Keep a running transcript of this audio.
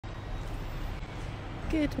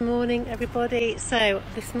Good morning, everybody. So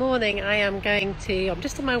this morning I'm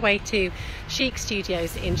just on my way to Chique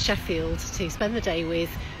Studios in Sheffield to spend the day with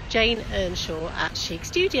Jane Earnshaw at Chique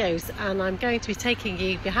Studios, and I'm going to be taking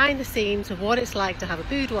you behind the scenes of what it's like to have a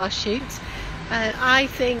boudoir shoot. I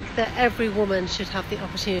think that every woman should have the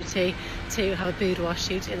opportunity to have a boudoir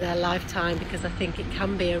shoot in their lifetime, because I think it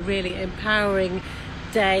can be a really empowering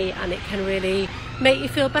day and it can really make you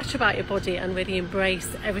feel better about your body and really embrace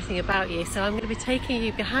everything about you. So I'm going to be taking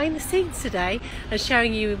you behind the scenes today and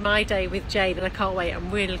showing you my day with Jane, and I can't wait.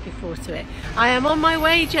 I'm really looking forward to it. I am on my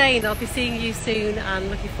way, Jane. I'll be seeing you soon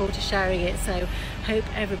and looking forward to sharing it. So hope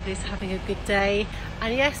everybody's having a good day.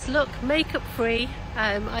 And yes, look, makeup free.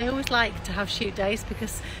 I always like to have shoot days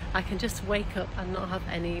because I can just wake up and not have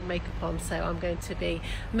any makeup on. So I'm going to be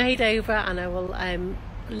made over, and I will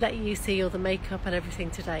let you see all the makeup and everything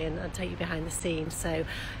today and take you behind the scenes. So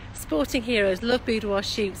sporting heroes, love boudoir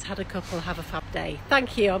shoots, had a couple, have a fab day.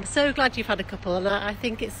 Thank you. I'm so glad you've had a couple, and I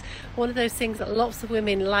think it's one of those things that lots of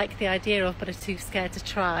women like the idea of but are too scared to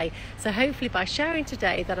try. So hopefully by sharing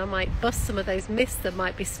today that I might bust some of those myths that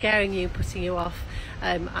might be scaring you and putting you off,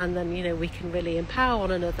 and then we can really empower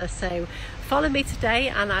one another. So follow me today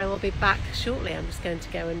and I will be back shortly. I'm just going to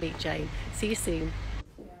go and meet Jane. See you soon.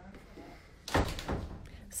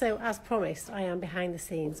 So as promised, I am behind the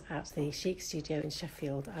scenes at the Chique Studio in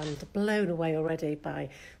Sheffield and blown away already by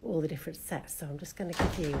all the different sets. So I'm just going to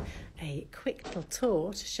give you a quick little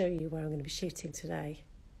tour to show you where I'm going to be shooting today.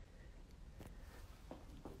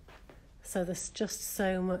 So there's just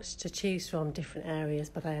so much to choose from, different areas,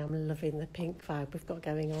 but I am loving the pink vibe we've got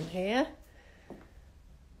going on here.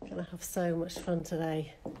 I'm going to have so much fun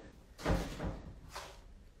today.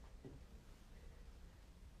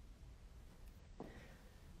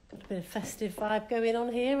 Got a bit of festive vibe going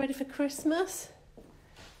on here, ready for Christmas.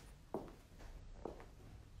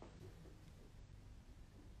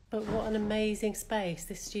 But what an amazing space.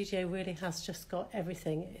 This studio really has just got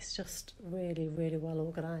everything. It's just really, really well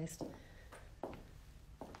organised.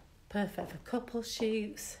 Perfect for couple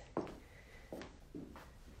shoots.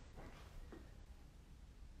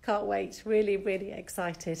 Can't wait, really, really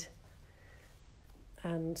excited.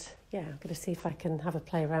 And yeah, I'm going to see if I can have a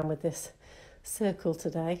play around with this circle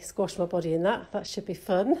today, squash my body in that should be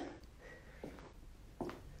fun.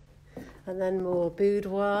 And then more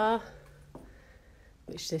boudoir,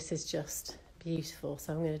 which this is just beautiful,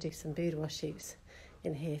 so I'm going to do some boudoir shoots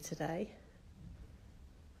in here today.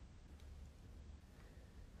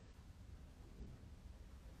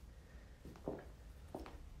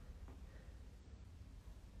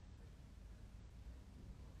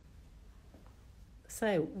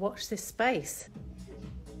 So watch this space.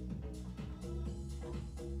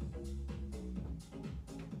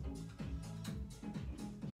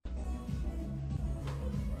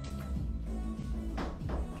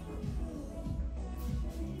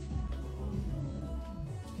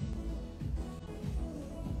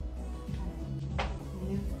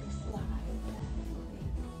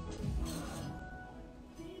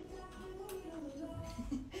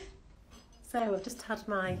 So I've just had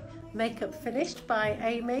my makeup finished by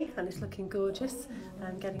Amy and it's looking gorgeous.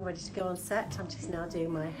 I'm getting ready to go on set and she's now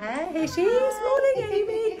doing my hair. Here she is. Morning,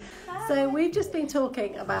 Amy. So we've just been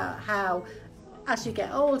talking about how as you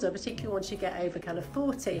get older, particularly once you get over kind of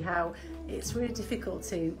 40, how it's really difficult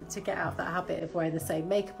to get out of that habit of wearing the same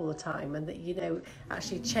makeup all the time, and that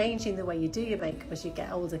actually changing the way you do your makeup as you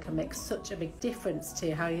get older can make such a big difference to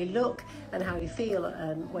how you look and how you feel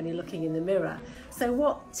when you're looking in the mirror. So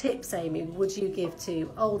what tips, Amy, would you give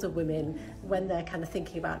to older women when they're kind of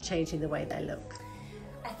thinking about changing the way they look?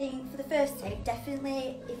 I think for the first tip,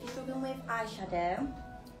 definitely if you're struggling with eyeshadow,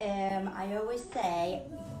 I always say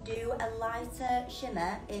do a lighter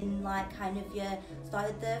shimmer in kind of start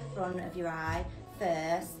at the front of your eye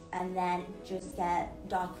first and then just get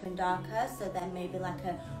darker and darker, so then maybe like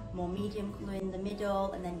a more medium colour in the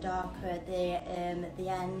middle and then darker at the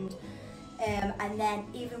end, and then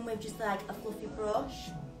even with just like a fluffy brush,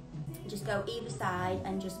 just go either side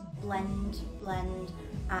and just blend,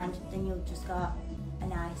 and then you'll just got a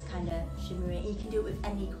nice kind of shimmery. You can do it with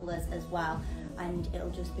any colours as well, and it'll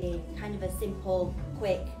just be kind of a simple,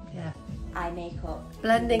 quick eye makeup.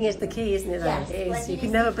 Blending is the key, isn't it? Yes, it is. You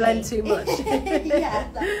can never blend too much. Yeah,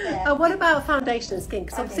 that's it. And what about foundation and skin?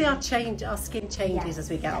 Because obviously our skin changes as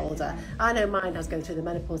we get older. I know mine, as going through the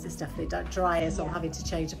menopause, it's definitely drier, so I'm having to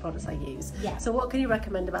change the products I use. So what can you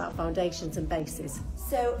recommend about foundations and bases?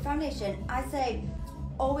 So foundation, I say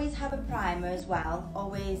always have a primer as well.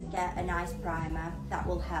 Always get a nice primer, that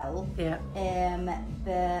will help.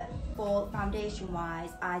 But for foundation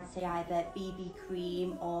wise, I'd say either BB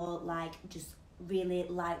cream or like just really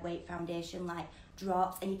lightweight foundation, like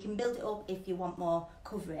drops, and you can build it up if you want more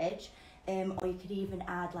coverage, or you could even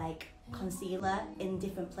add like concealer in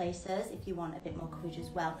different places if you want a bit more coverage as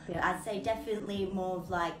well. Yeah. I'd say definitely more of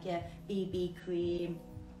like your BB cream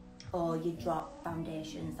or your drop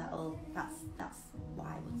foundations. That's what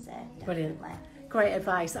I would say. Definitely. Brilliant. Great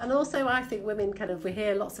advice. And also I think women we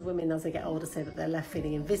hear lots of women as they get older say that they're left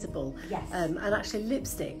feeling invisible. Yes. And actually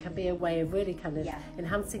lipstick can be a way of really kind of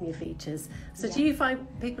enhancing your features. So do you find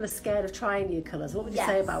people are scared of trying new colours? What would you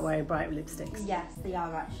say about wearing bright lipsticks? Yes, they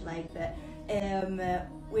are actually. But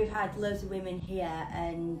we've had loads of women here,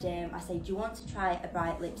 and I say, do you want to try a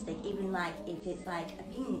bright lipstick, even like if it's like a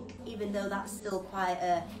pink, even though that's still quite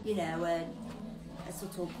a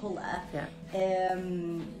subtle colour. Yeah.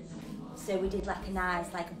 So we did like a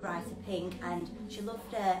nice, like a brighter pink, and she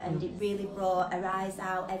loved it, and it really brought her eyes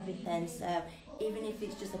out, everything. So even if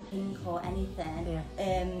it's just a pink or anything,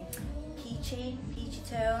 peachy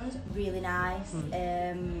tones, really nice.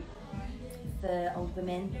 For old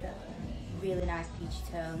women, really nice peachy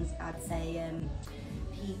tones. I'd say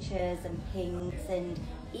peaches and pinks, and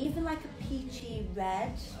even like a peachy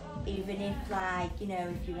red, even if like, you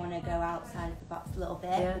know, if you want to go outside of the box a little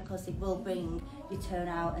bit, because it will bring your tone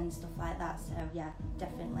out and stuff like that. So yeah,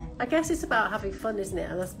 definitely. I guess it's about having fun, isn't it?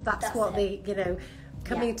 And that's what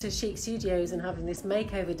coming to Chique Studios and having this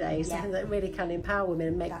makeover day is something that really can empower women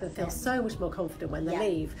and make them feel so much more confident when they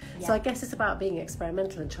leave. So I guess it's about being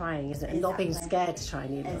experimental and trying, isn't it? And not being scared to try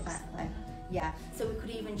new looks. Exactly. Yeah, so we could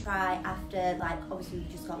even try after, like, obviously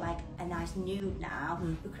we've just got like a nice nude now,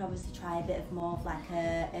 we could obviously try a bit of more of like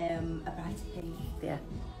a brighter pink. Yeah.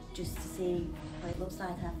 Just to see what it looks like,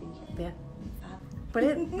 I think. Yeah.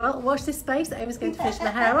 Brilliant. Well, watch this space. Amy's going to finish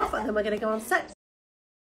my hair off and then we're going to go on set.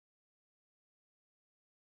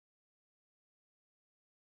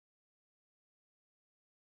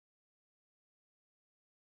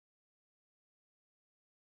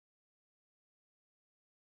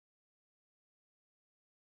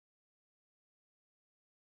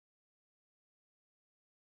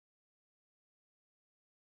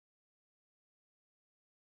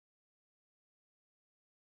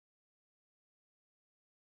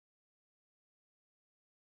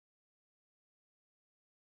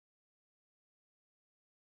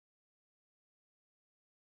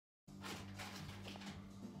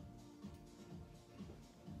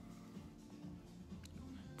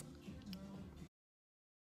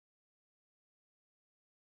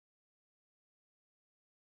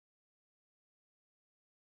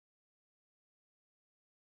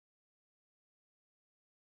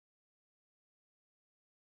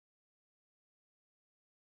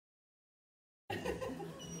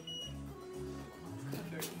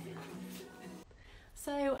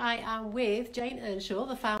 So I am with Jane Earnshaw,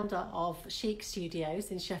 the founder of Chique Studios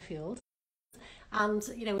in Sheffield. And,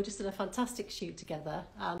 you know, we just did a fantastic shoot together,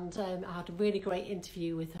 and I had a really great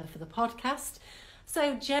interview with her for the podcast.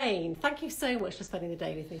 So Jane, thank you so much for spending the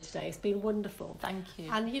day with me today. It's been wonderful. Thank you.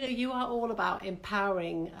 And, you know, you are all about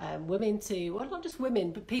empowering women to, well, not just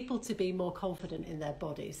women, but people to be more confident in their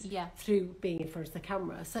bodies through being in front of the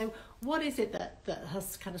camera. So what is it that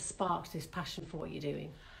has kind of sparked this passion for what you're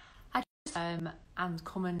doing? And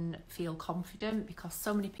come and feel confident, because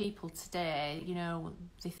so many people today, you know,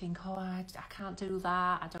 they think, oh, I can't do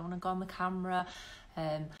that, I don't want to go on the camera,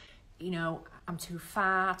 you know, I'm too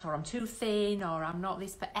fat or I'm too thin or I'm not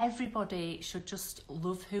this. But everybody should just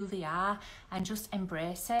love who they are and just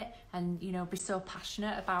embrace it, and, you know, be so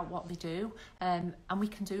passionate about what they do, and we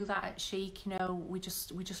can do that at Chique. You know, we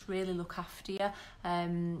just really look after you,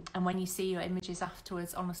 and when you see your images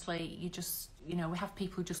afterwards, honestly, you just, you know, we have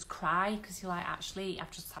people who just cry because you're like, actually,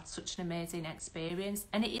 I've just had such an amazing experience.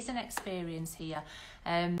 And it is an experience here.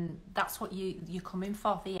 That's what you're coming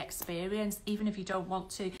for, the experience. Even if you don't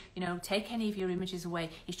want to, you know, take any of your images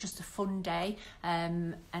away, it's just a fun day.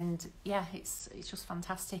 And yeah, it's just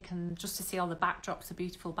fantastic. And just to see all the backdrops, the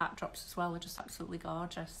beautiful backdrops as well, are just absolutely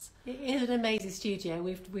gorgeous. It is an amazing studio.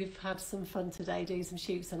 We've had some fun today doing some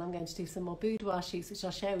shoots, and I'm going to do some more boudoir shoots, which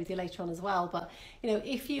I'll share with you later on as well. But, you know,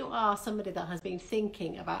 if you are somebody that has been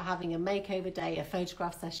thinking about having a makeover day, a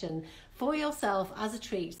photograph session for yourself as a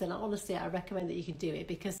treat, then honestly I recommend that you can do it,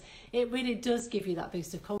 because it really does give you that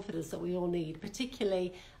boost of confidence that we all need,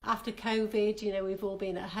 particularly after COVID. You know, we've all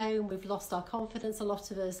been at home, we've lost our confidence, a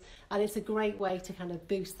lot of us, and it's a great way to kind of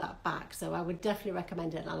boost that back. So I would definitely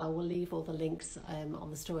recommend it, and I will leave all the links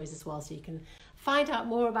on the stories as well, so you can find out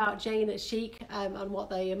more about Jane at Chique and what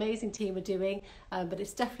the amazing team are doing. But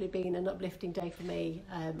it's definitely been an uplifting day for me,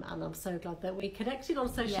 and I'm so glad that we connected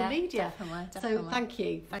on social media. Definitely. So thank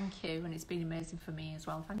you. Thank you, and it's been amazing for me as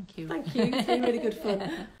well. Thank you. Thank you. It's been really good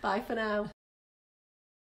fun. Bye for now.